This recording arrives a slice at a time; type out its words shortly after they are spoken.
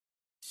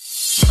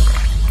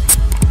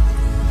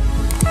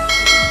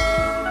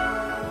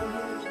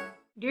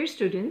Dear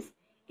students,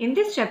 in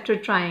this chapter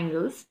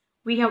triangles,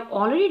 we have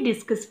already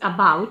discussed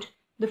about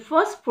the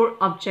first four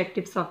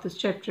objectives of this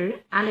chapter,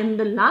 and in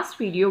the last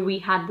video we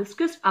had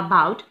discussed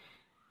about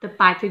the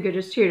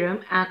Pythagoras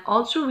theorem, and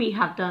also we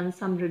have done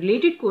some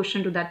related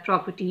question to that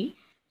property.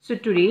 So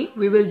today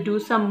we will do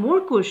some more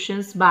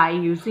questions by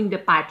using the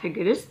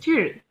Pythagoras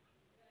theorem.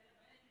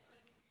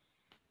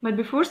 But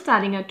before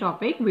starting our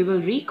topic, we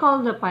will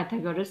recall the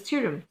Pythagoras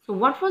theorem. So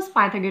what was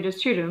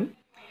Pythagoras theorem?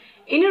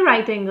 In a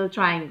right angle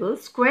triangle,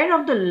 square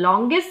of the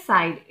longest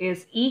side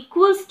is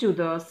equals to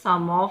the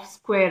sum of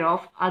square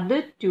of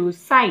other two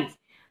sides.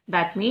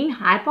 That means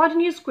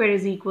hypotenuse square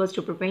is equals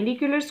to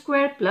perpendicular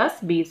square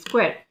plus b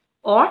square,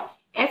 or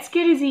h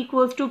square is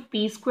equals to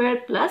p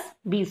square plus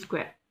b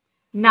square.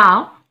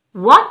 Now,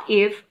 what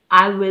if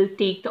I will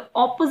take the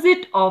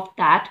opposite of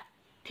that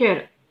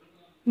theorem?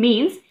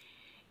 Means,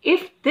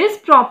 if this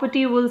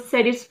property will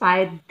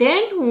satisfy,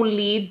 then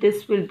only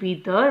this will be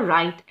the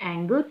right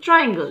angle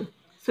triangle.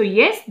 So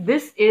yes,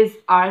 this is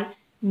our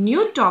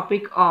new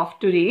topic of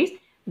today's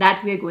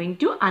that we are going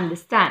to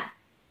understand.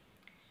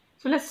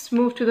 So let's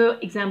move to the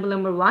example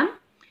number 1.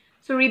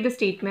 So read the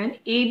statement.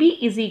 AB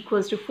is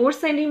equals to 4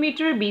 cm,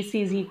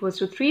 BC is equals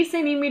to 3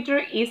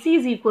 cm, AC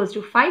is equals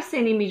to 5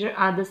 cm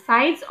are the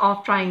sides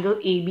of triangle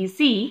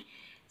ABC.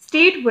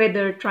 State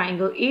whether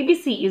triangle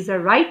ABC is a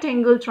right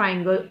angle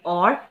triangle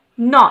or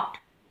not.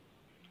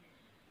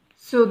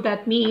 So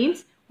that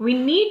means we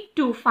need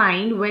to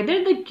find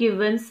whether the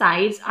given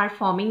sides are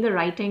forming the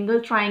right angle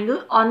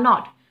triangle or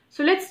not.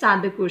 So let's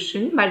start the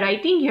question by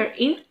writing here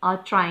in a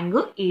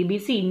triangle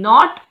ABC,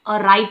 not a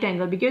right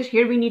angle, because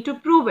here we need to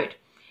prove it.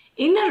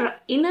 In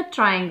a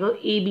triangle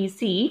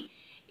ABC,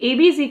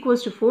 AB is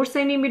equals to 4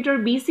 cm,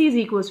 BC is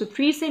equals to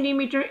 3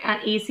 cm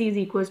and AC is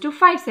equals to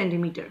 5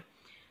 cm.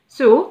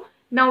 So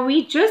now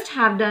we just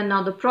have done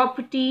now the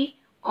property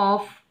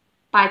of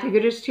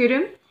Pythagoras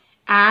theorem,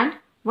 and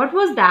what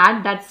was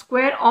that? That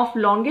square of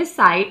longest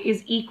side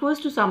is equals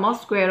to sum of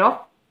square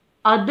of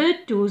other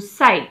two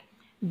sides.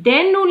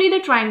 Then only the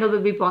triangle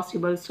will be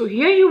possible. So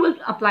here you will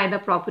apply the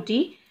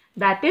property,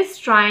 that is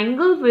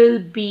triangle will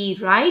be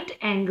right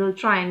angle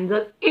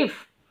triangle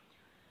if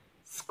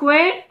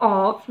square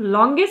of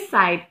longest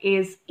side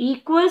is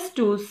equals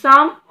to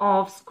sum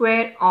of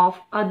square of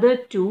other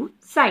two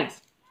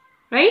sides.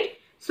 Right?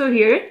 So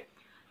here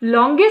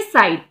longest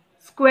side,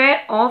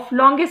 square of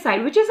longest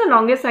side, which is the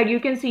longest side? You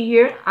can see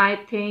here, I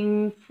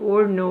think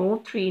 4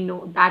 no, 3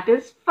 no, that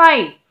is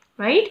 5,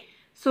 right?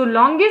 So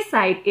longest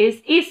side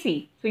is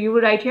AC. So you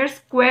will write here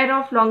square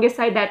of longest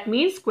side, that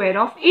means square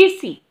of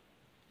AC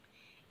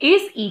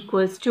is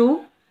equals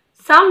to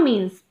sum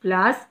means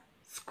plus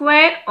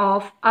square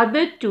of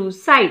other two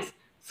sides.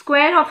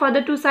 Square of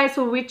other two sides,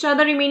 so which are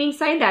the remaining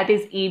side? That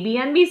is AB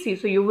and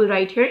BC. So you will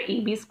write here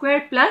AB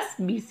square plus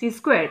BC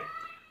square.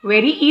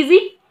 Very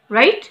easy,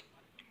 right?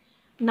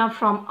 Now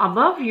from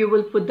above you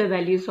will put the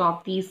values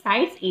of these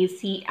sides,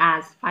 AC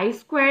as 5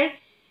 square,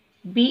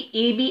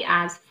 AB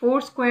as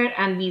 4 square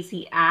and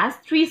BC as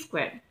 3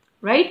 square,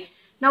 right?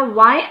 Now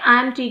why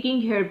I am taking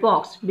here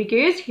box?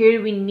 Because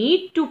here we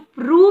need to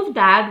prove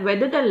that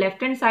whether the left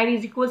hand side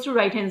is equals to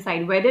right hand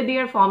side, whether they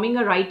are forming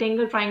a right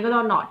angle triangle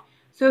or not.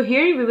 So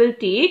here we will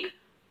take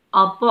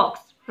a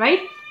box,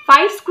 right?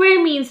 5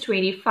 square means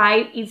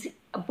 25 is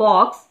a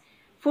box,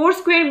 4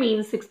 square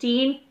means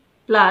 16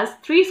 plus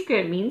 3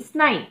 square means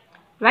 9.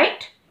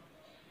 Right?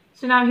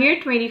 So now here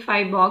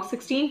 25 box,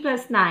 16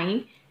 plus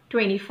 9,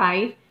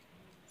 25.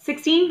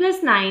 16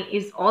 plus 9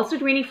 is also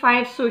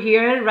 25. So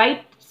here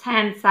right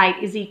hand side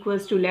is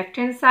equals to left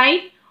hand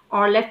side,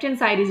 or left hand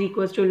side is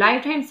equals to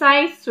right hand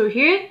side. So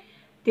here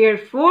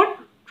therefore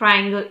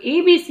triangle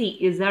ABC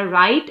is a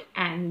right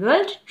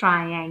angled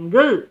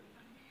triangle.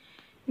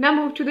 Now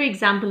move to the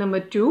example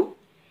number 2.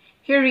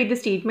 Here read the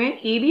statement.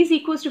 AB is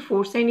equals to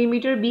 4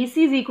 cm,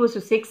 BC is equals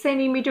to 6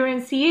 cm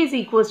and CA is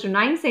equals to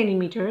 9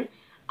 cm.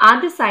 Are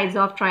the sides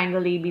of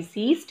triangle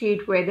ABC.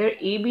 State whether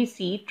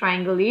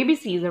triangle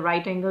ABC is a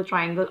right angle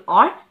triangle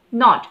or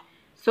not.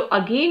 So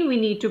again we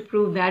need to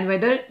prove that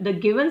whether the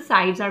given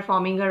sides are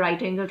forming a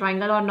right angle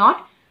triangle or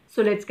not.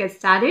 So let's get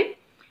started.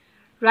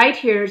 Write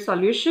here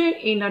solution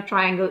in a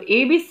triangle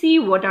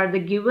ABC. What are the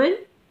given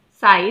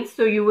sides?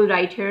 So you will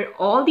write here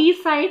all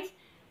these sides.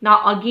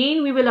 Now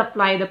again we will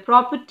apply the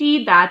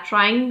property that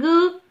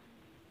triangle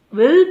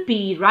will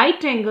be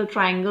right angle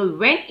triangle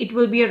when it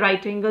will be a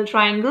right angle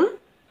triangle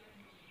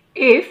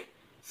if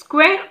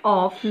square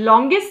of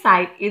longest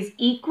side is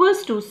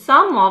equals to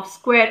sum of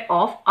square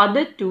of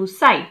other two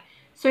sides.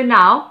 So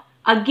now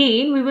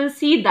again we will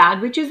see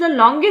that which is the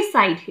longest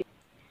side here.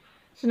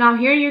 So now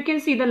here you can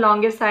see the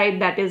longest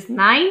side, that is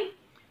 9.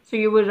 So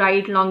you will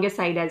write longest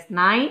side as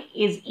 9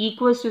 is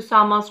equals to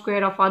sum of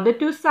square of other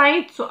two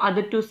sides. So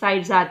other two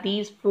sides are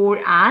these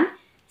 4 and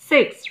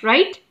 6,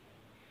 right?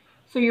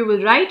 So you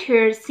will write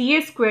here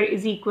CA square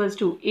is equals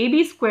to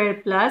AB square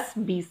plus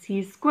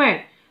BC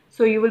square.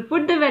 So you will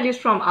put the values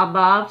from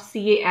above,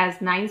 CA as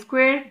 9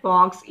 square,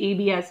 box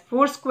AB as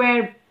 4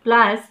 square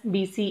plus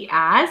BC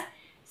as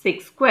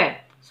 6 square.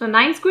 So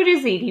 9 square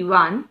is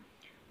 81,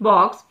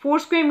 Box 4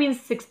 square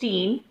means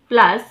 16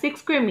 plus 6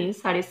 square means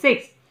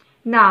 36.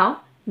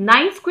 Now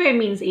 9 square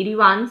means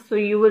 81. So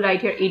you will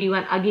write here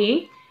 81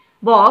 again.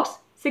 Box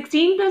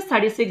 16 plus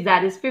 36,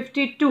 that is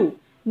 52.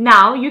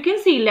 Now you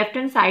can see left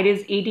hand side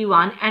is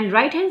 81 and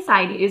right hand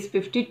side is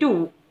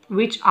 52,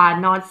 which are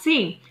not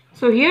same.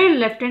 So here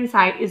left hand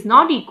side is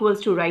not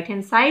equals to right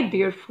hand side.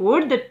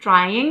 Therefore the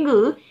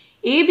triangle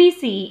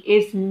ABC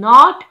is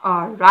not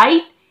a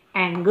right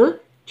angle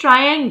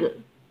triangle.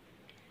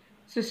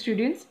 So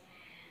students,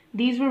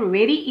 these were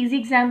very easy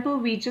example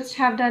we just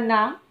have done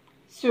now.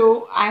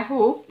 So I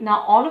hope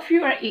now all of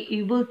you are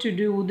able to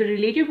do the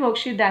related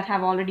worksheet that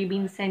have already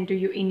been sent to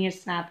you in your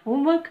SNAP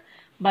homework.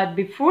 But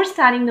before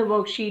starting the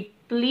worksheet,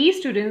 please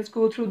students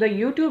go through the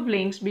YouTube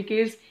links,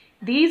 because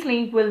these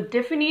links will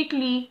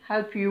definitely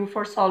help you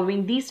for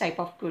solving these type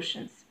of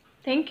questions.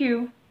 Thank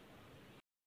you.